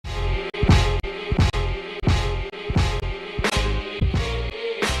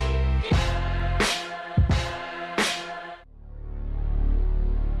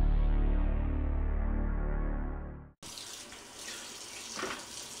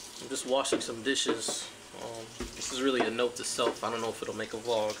I'm just washing some dishes. This is really a note to self. I don't know if it'll make a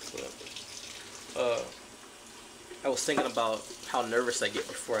vlog, but I was thinking about how nervous I get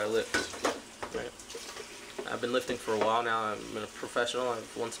before I lift. Right? I've been lifting for a while now. I'm a professional.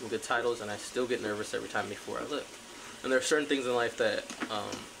 I've won some good titles, and I still get nervous every time before I lift. And there are certain things in life that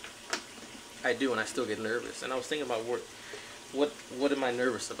I do, and I still get nervous. And I was thinking about what am I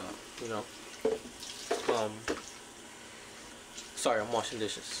nervous about? You know. Sorry, I'm washing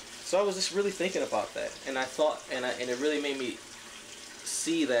dishes. So I was just really thinking about that, and I thought, and it really made me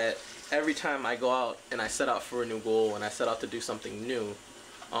see that every time I go out and I set out for a new goal and I set out to do something new,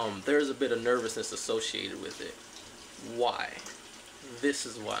 there's a bit of nervousness associated with it. Why? This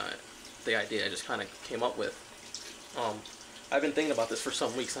is why the idea I just kind of came up with. I've been thinking about this for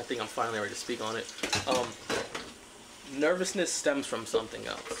some weeks, and I think I'm finally ready to speak on it. Nervousness stems from something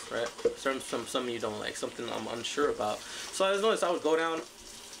else, right? Stems from something you don't like, something I'm unsure about. So I noticed I would go down.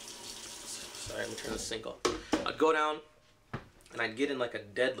 Sorry, let me turn the sink off. I'd go down and I'd get in like a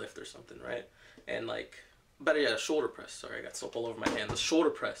deadlift or something, right? And like, better yet, a shoulder press. Sorry, I got soap all over my hand. The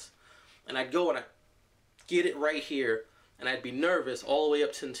shoulder press. And I'd go and I'd get it right here, and I'd be nervous all the way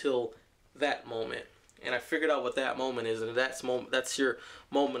up to until that moment. And I figured out what that moment is, and that's your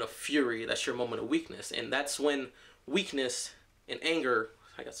moment of fury. That's your moment of weakness, and that's when weakness and anger,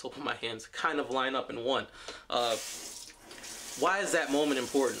 I got soap on my hands, kind of line up in one. Why is that moment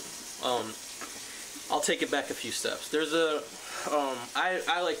important? I'll take it back a few steps. There's a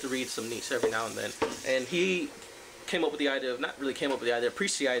I like to read some Nietzsche every now and then, and he came up with the idea of, not really came up with the idea,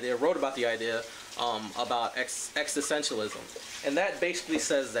 preached the idea, wrote about the idea about existentialism, and that basically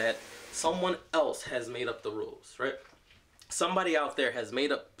says that someone else has made up the rules, right? Somebody out there has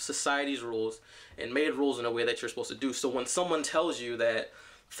made up society's rules and made rules in a way that you're supposed to do. So when someone tells you that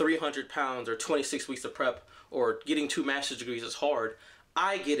 300 pounds or 26 weeks of prep or getting 2 master's degrees is hard,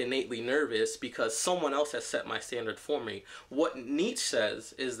 I get innately nervous because someone else has set my standard for me. What Nietzsche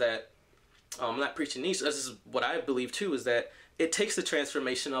says is that, I'm not preaching Nietzsche, this is what I believe too, is that it takes the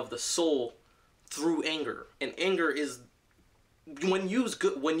transformation of the soul through anger. And anger is, when used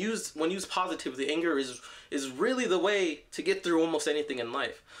positively, anger is really the way to get through almost anything in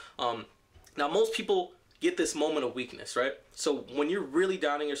life. Now most people get this moment of weakness, right? So when you're really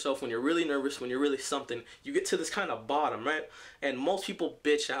doubting yourself, when you're really nervous, when you're really something, you get to this kind of bottom, right? And most people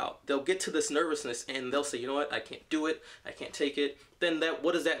bitch out. They'll get to this nervousness and they'll say, you know what, I can't do it, I can't take it. Then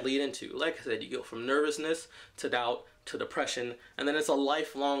what does that lead into? Like I said, you go from nervousness to doubt to depression, and then it's a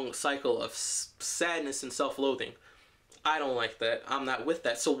lifelong cycle of sadness and self-loathing. I don't like that. I'm not with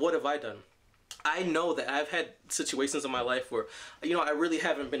that. So what have I done? I know that I've had situations in my life where, you know, I really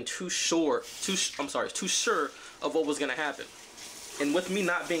haven't been too sure of what was going to happen. And with me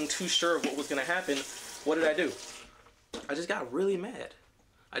not being too sure of what was going to happen, what did I do? I just got really mad.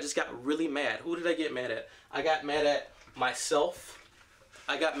 I just got really mad. Who did I get mad at? I got mad at myself.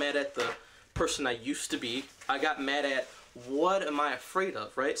 I got mad at the person I used to be. I got mad at what am I afraid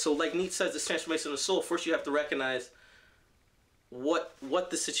of, right? So like Nietzsche says, this transformation of the soul, first you have to recognize what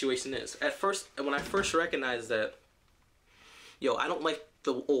the situation is. At first, when I first recognized that, yo, I don't like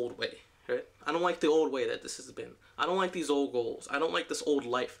the old way, right? I don't like the old way that this has been. I don't like these old goals. I don't like this old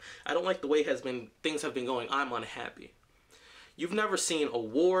life. I don't like the way things have been going. I'm unhappy. You've never seen a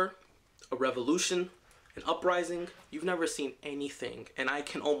war, a revolution, an uprising. You've never seen anything, and I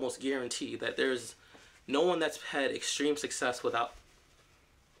can almost guarantee that there's no one that's had extreme success without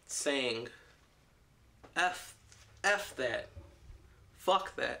saying, F that.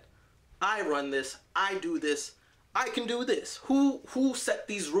 Fuck that. I run this. I do this. I can do this. Who set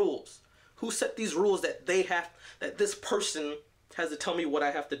these rules? Who set these rules that that this person has to tell me what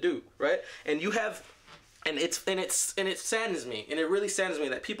I have to do, right? And it saddens me, and it really saddens me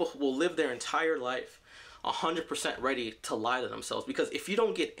that people will live their entire life 100% ready to lie to themselves, because if you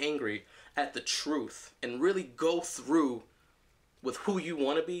don't get angry at the truth and really go through with who you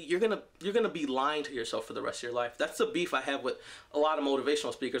want to be, you're gonna be lying to yourself for the rest of your life. That's the beef I have with a lot of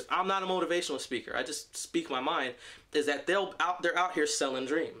motivational speakers. I'm not a motivational speaker. I just speak my mind. Is that they're out here selling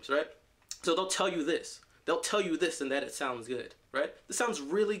dreams, right? So they'll tell you this. They'll tell you this and that it sounds good, right? This sounds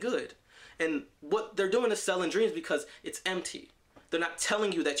really good. And what they're doing is selling dreams because it's empty. They're not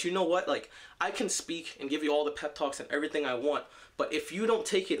telling you that, you know what, like, I can speak and give you all the pep talks and everything I want, but if you don't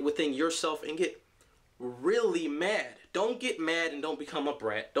take it within yourself and get really mad. Don't get mad and don't become a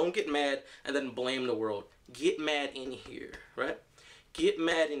brat. Don't get mad and then blame the world. Get mad in here, right? Get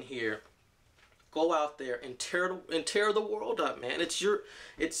mad in here. Go out there and tear the world up, man. It's your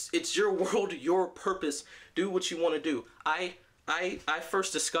world, your purpose. Do what you want to do. I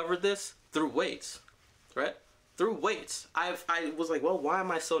first discovered this through weights, right? through weights. I was like, well, why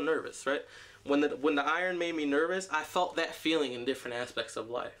am I so nervous, right? When the iron made me nervous, I felt that feeling in different aspects of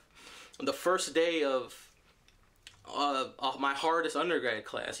life. The first day of my hardest undergrad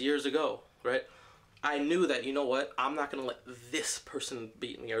class years ago, right? I knew that, you know what, I'm not gonna let this person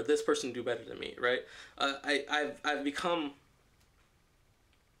beat me or this person do better than me, right? I've become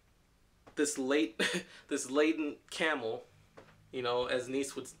this laden camel, you know, as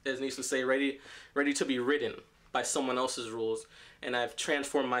Nietzsche would say, ready to be ridden by someone else's rules, and I've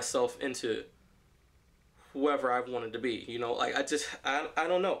transformed myself into whoever I've wanted to be, you know. Like I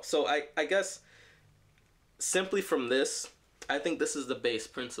don't know. So I guess simply from this, I think this is the base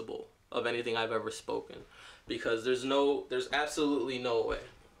principle of anything I've ever spoken, because there's absolutely no way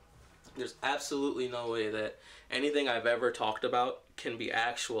that anything I've ever talked about can be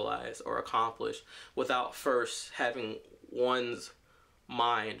actualized or accomplished without first having one's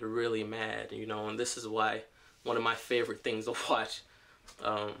mind really mad, you know. And this is why one of my favorite things to watch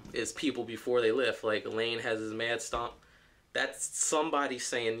is People Before They Lift. Like, Lane has his mad stomp. That's somebody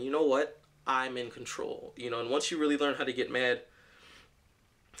saying, you know what, I'm in control, you know. And once you really learn how to get mad,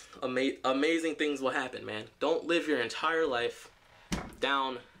 amazing things will happen, man. Don't live your entire life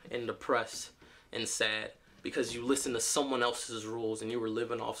down and depressed and sad because you listen to someone else's rules and you were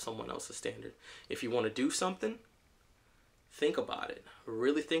living off someone else's standard. If you want to do something, think about it.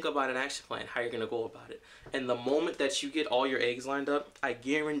 Really think about an action plan, how you're going to go about it. And the moment that you get all your eggs lined up, I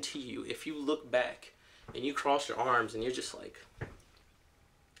guarantee you, if you look back and you cross your arms and you're just like,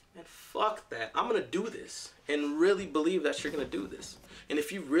 man, fuck that, I'm going to do this, and really believe that you're going to do this. And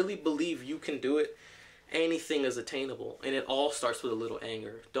if you really believe you can do it, anything is attainable. And it all starts with a little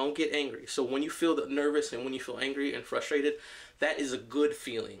anger. Don't get angry. So when you feel nervous and when you feel angry and frustrated, that is a good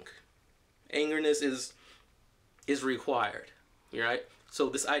feeling. Angerness is required, right? So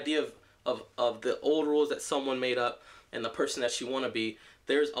this idea of the old rules that someone made up and the person that you want to be,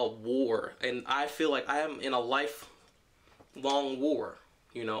 there's a war. And I feel like I am in a lifelong war.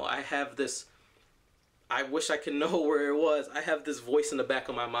 You know, I have this, I wish I could know where it was. I have this voice in the back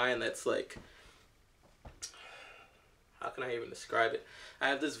of my mind that's like, how can I even describe it? I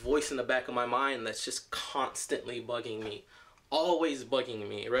have this voice in the back of my mind that's just constantly bugging me. Always bugging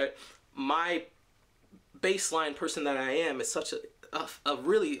me, right? My baseline person that I am is such a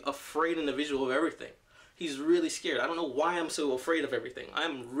really afraid individual of everything. He's really scared. I don't know why I'm so afraid of everything.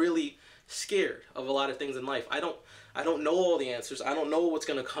 I'm really scared of a lot of things in life. I don't know all the answers. I don't know what's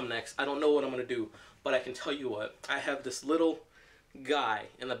going to come next. I don't know what I'm going to do. But I can tell you what, I have this little guy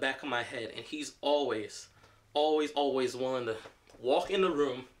in the back of my head, and he's always willing to walk in the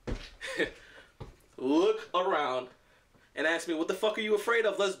room, look around, and ask me, what the fuck are you afraid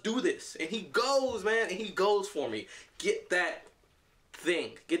of? Let's do this. And he goes, man, and he goes for me. Get that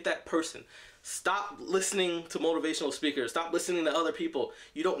thing. Get that person. Stop listening to motivational speakers. Stop listening to other people.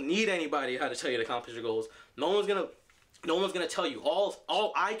 You don't need anybody how to tell you to accomplish your goals. No one's gonna tell you.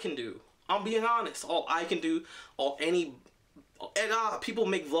 All I can do, I'm being honest, all I can do, people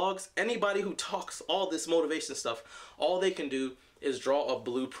make vlogs, anybody who talks all this motivation stuff, all they can do is draw a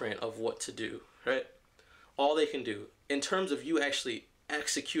blueprint of what to do, right? All they can do. In terms of you actually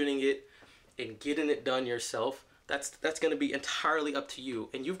executing it and getting it done yourself, that's going to be entirely up to you,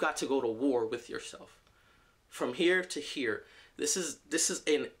 and you've got to go to war with yourself. From here to here, this is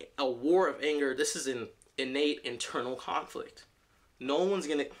a war of anger. This is an innate internal conflict. No one's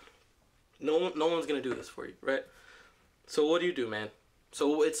gonna do this for you, right? So what do you do, man?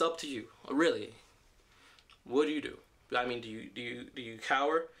 So it's up to you, really. What do you do? I mean, do you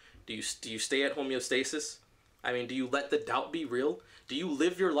cower? Do you stay at homeostasis? I mean, do you let the doubt be real? Do you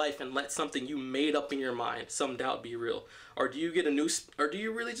live your life and let something you made up in your mind, some doubt, be real? Or do you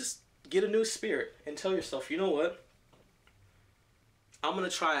really just get a new spirit and tell yourself, you know what? I'm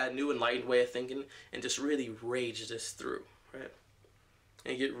gonna try a new enlightened way of thinking and just really rage this through, right?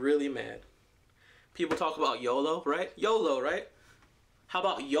 And get really mad. People talk about YOLO, right? YOLO, right? How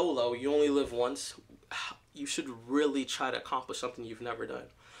about YOLO? You only live once. You should really try to accomplish something you've never done.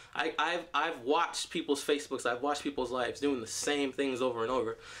 I've watched people's Facebooks, I've watched people's lives doing the same things over and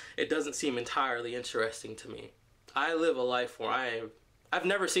over. It doesn't seem entirely interesting to me. I live a life where I've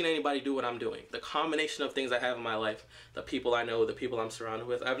never seen anybody do what I'm doing. The combination of things I have in my life, the people I know, the people I'm surrounded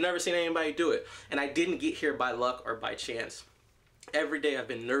with, I've never seen anybody do it. And I didn't get here by luck or by chance. Every day I've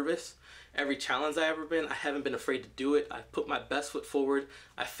been nervous. Every challenge I've ever been, I haven't been afraid to do it. I've put my best foot forward.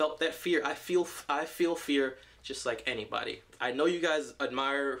 I felt that fear. I feel fear just like anybody. I know you guys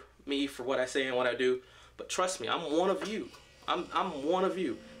admire me for what I say and what I do, but trust me, I'm one of you. I'm one of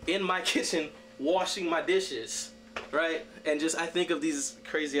you in my kitchen washing my dishes, right? And just I think of these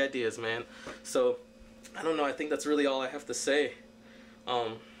crazy ideas, man. So I don't know. I think that's really all I have to say.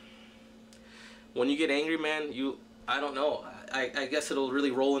 When you get angry, man, I don't know. I guess it'll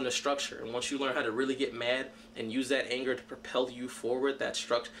really roll into structure. And once you learn how to really get mad and use that anger to propel you forward, that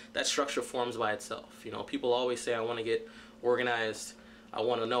structure forms by itself. You know, people always say, I want to get organized. I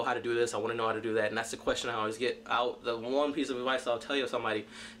want to know how to do this. I want to know how to do that. And that's the question I always get out. The one piece of advice I'll tell you somebody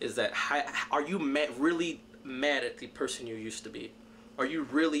is that, are you really mad at the person you used to be? Are you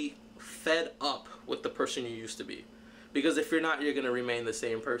really fed up with the person you used to be? Because if you're not, you're going to remain the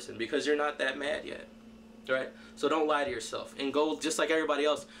same person because you're not that mad yet. Right? So don't lie to yourself and go just like everybody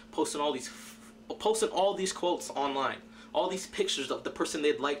else, posting all these quotes online, all these pictures of the person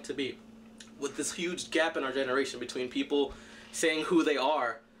they'd like to be, with this huge gap in our generation between people saying who they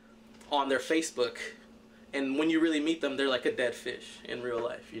are on their Facebook, and when you really meet them, they're like a dead fish in real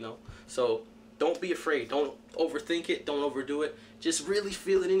life, you know? So don't be afraid. Don't overthink it. Don't overdo it. Just really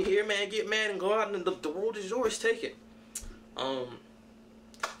feel it in here, man. Get mad and go out, and the world is yours. Take it.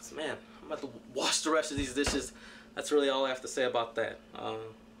 Man, I'm about to wash the rest of these dishes. That's really all I have to say about that.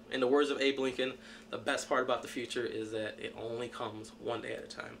 In the words of Abe Lincoln, the best part about the future is that it only comes one day at a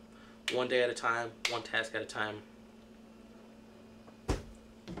time. One day at a time, one task at a time.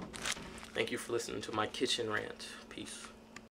 Thank you for listening to my kitchen rant. Peace.